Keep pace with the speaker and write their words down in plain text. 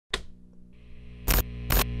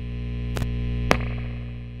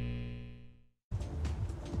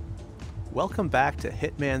Welcome back to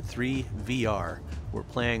Hitman 3 VR. We're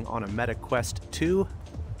playing on a Meta Quest 2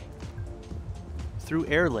 through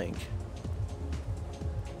Airlink.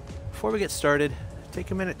 Before we get started,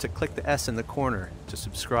 take a minute to click the S in the corner to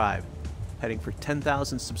subscribe. Heading for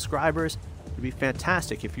 10,000 subscribers. It'd be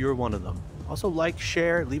fantastic if you were one of them. Also like,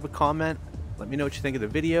 share, leave a comment. Let me know what you think of the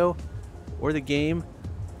video, or the game,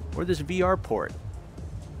 or this VR port.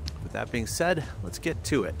 With that being said, let's get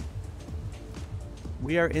to it.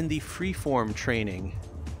 We are in the Freeform training,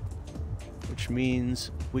 which means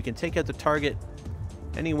we can take out the target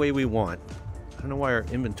any way we want. I don't know why our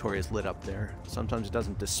inventory is lit up there. Sometimes it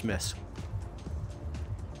doesn't dismiss.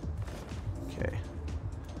 Okay.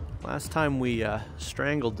 Last time we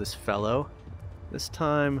strangled this fellow. This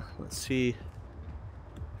time, let's see.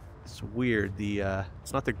 It's weird.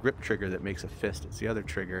 It's not the grip trigger that makes a fist. It's the other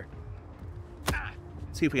trigger.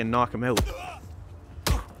 Let's see if we can knock him out.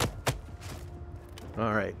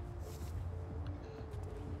 All right.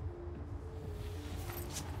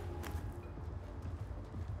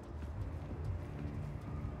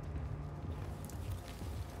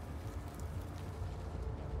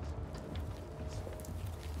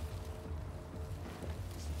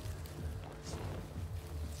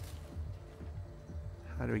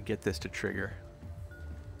 How do we get this to trigger?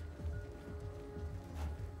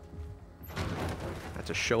 That's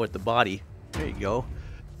a show at the body. There you go.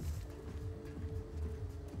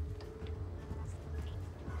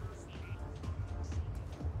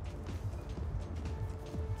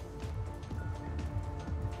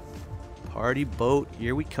 Party boat,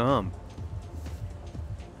 here we come.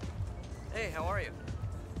 Hey, how are you?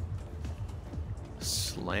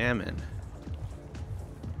 Slamming.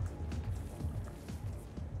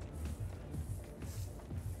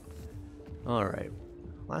 Alright.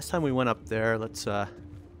 Last time we went up there, let's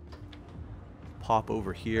pop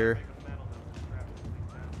over here.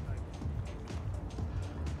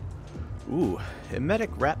 Ooh, emetic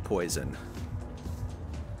rat poison.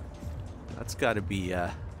 That's gotta be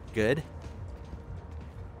good.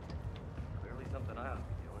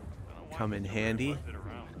 Come in handy.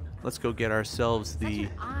 Let's go get ourselves the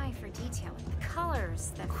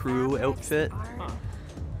crew outfit. Huh.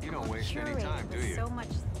 You don't waste any time, do you? So much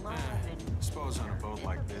love and Suppose on a boat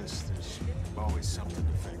like this, there's always something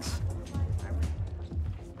to fix.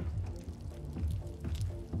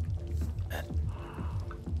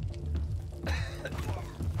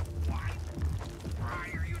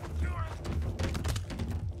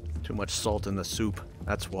 Too much salt in the soup.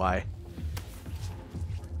 That's why.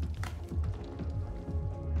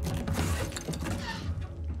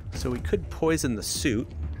 So we could poison the suit.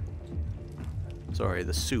 Sorry,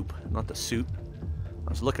 the soup, not the suit. I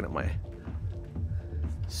was looking at my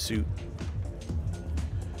suit.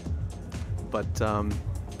 But,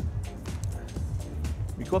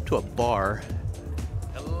 we go up to a bar.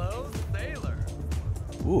 Hello, sailor.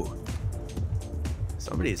 Ooh.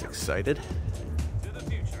 Somebody's excited. To the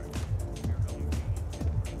future.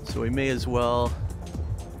 So we may as well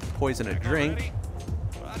poison a drink.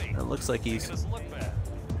 Buddy, It looks like he's look bad.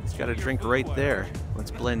 got a drink right there.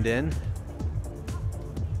 Let's blend in.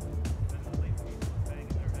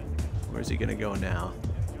 Where's he gonna go now?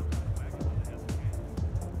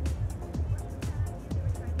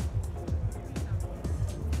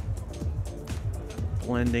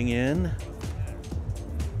 Blending in.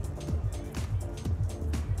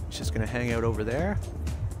 He's just gonna hang out over there.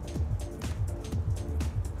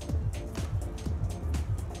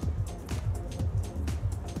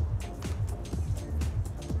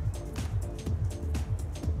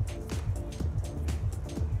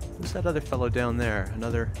 Who's that other fellow down there?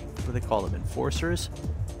 Another, what do they call them? Enforcers?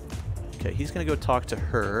 Okay, he's gonna go talk to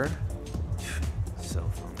her. Cell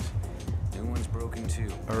phones. New one's broken too.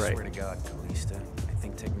 All right. I swear to God, Calista, I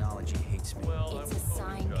think technology hates me. it's a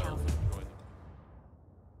sign, Kalvin.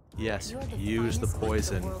 Yes, You're the use the finest light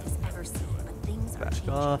poison. the world has ever seen, but things are Back changing.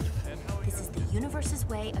 off. This is the universe's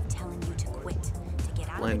way of telling you to quit, to get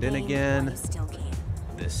out Blend of the in game again. while you still can.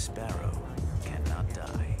 This Sparrow cannot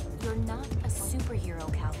die. You're not a superhero,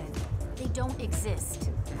 Kalvin. They don't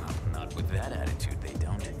exist. Well, not with that attitude, they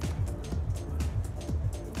don't.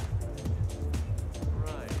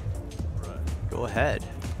 Go ahead.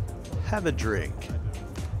 Have a drink.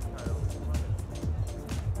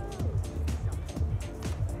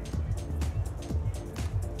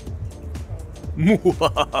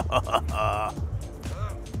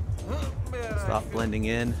 Stop blending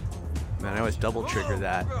in. Man, I always double trigger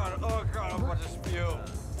that. Oh God, I'm about to spew.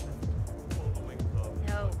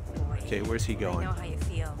 No, boy. Okay, where's he I going? know how you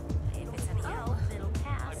feel. If it's any help, it'll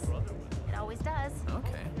pass. It always does.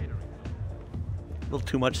 Okay. A little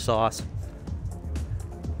too much sauce.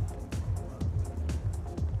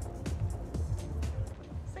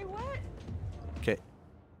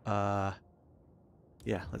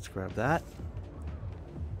 Yeah, let's grab that.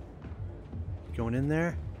 Going in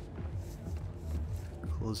there.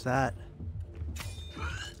 Close that.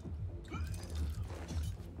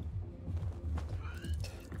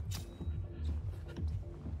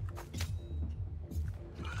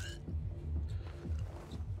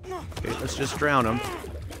 Okay, let's just drown him.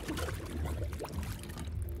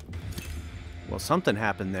 Well, something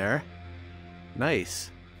happened there. Nice.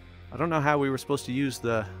 I don't know how we were supposed to use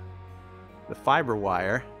the fiber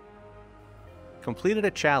wire. Completed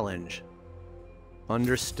a challenge.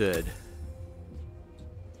 Understood.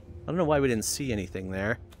 I don't know why we didn't see anything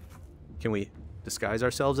there. Can we disguise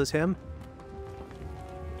ourselves as him?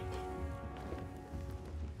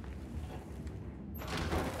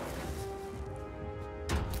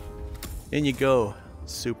 In you go,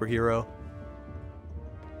 superhero.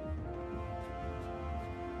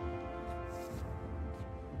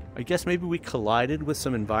 I guess maybe we collided with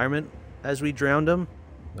some environment as we drowned him.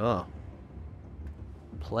 Oh.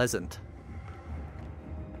 Pleasant.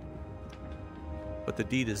 But the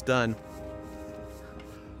deed is done.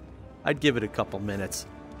 I'd give it a couple minutes.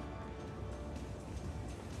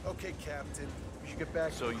 Okay, Captain. We should get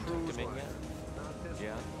back So to you the took cruise him in line. yet?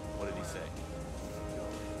 Yeah? What did he say?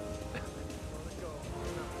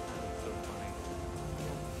 So funny.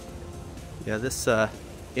 Yeah, this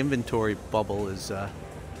inventory bubble is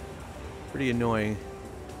pretty annoying.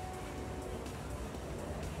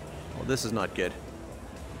 Well, this is not good.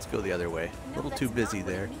 Let's go the other way. A little too busy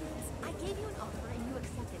there. I gave you an offer and you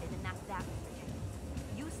accepted it, and that's that.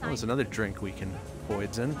 You Oh, signed there's another drink we can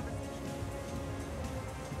poison.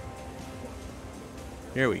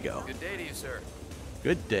 Here we go. Good day to you, sir.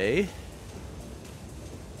 Good day.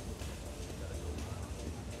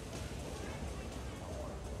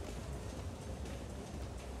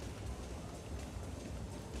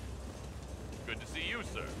 Good to see you,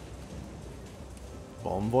 sir.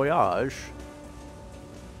 Bon voyage.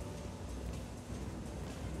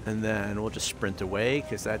 And then we'll just sprint away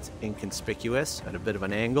because that's inconspicuous at a bit of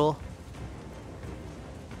an angle.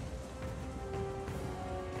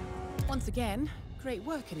 Once again, great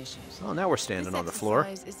work, Initiate. Oh, now we're standing on the floor.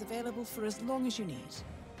 This exercise is available for as long as you need.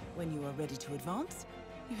 When you are ready to advance,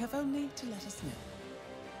 you have only to let us know.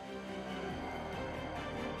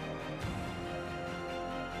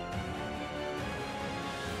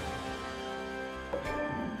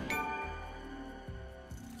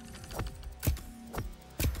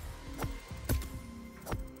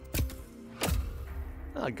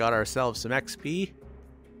 Got ourselves some XP.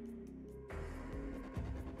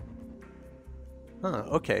 Huh,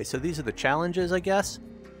 okay, so these are the challenges, I guess.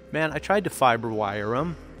 Man, I tried to fiber wire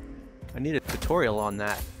them. I need a tutorial on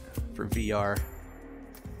that for VR.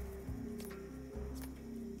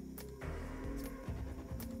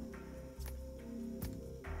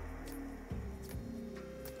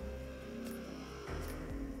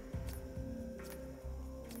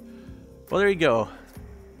 Well, there you go.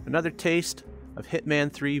 Another taste of Hitman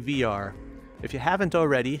 3 VR. If you haven't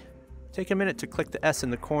already, take a minute to click the S in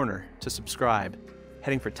the corner to subscribe.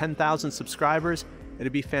 Heading for 10,000 subscribers,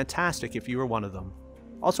 it'd be fantastic if you were one of them.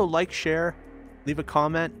 Also like, share, leave a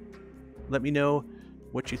comment, let me know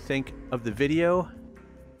what you think of the video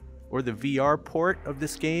or the VR port of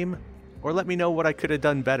this game, or let me know what I could have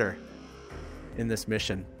done better in this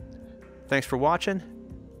mission. Thanks for watching,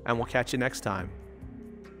 and we'll catch you next time.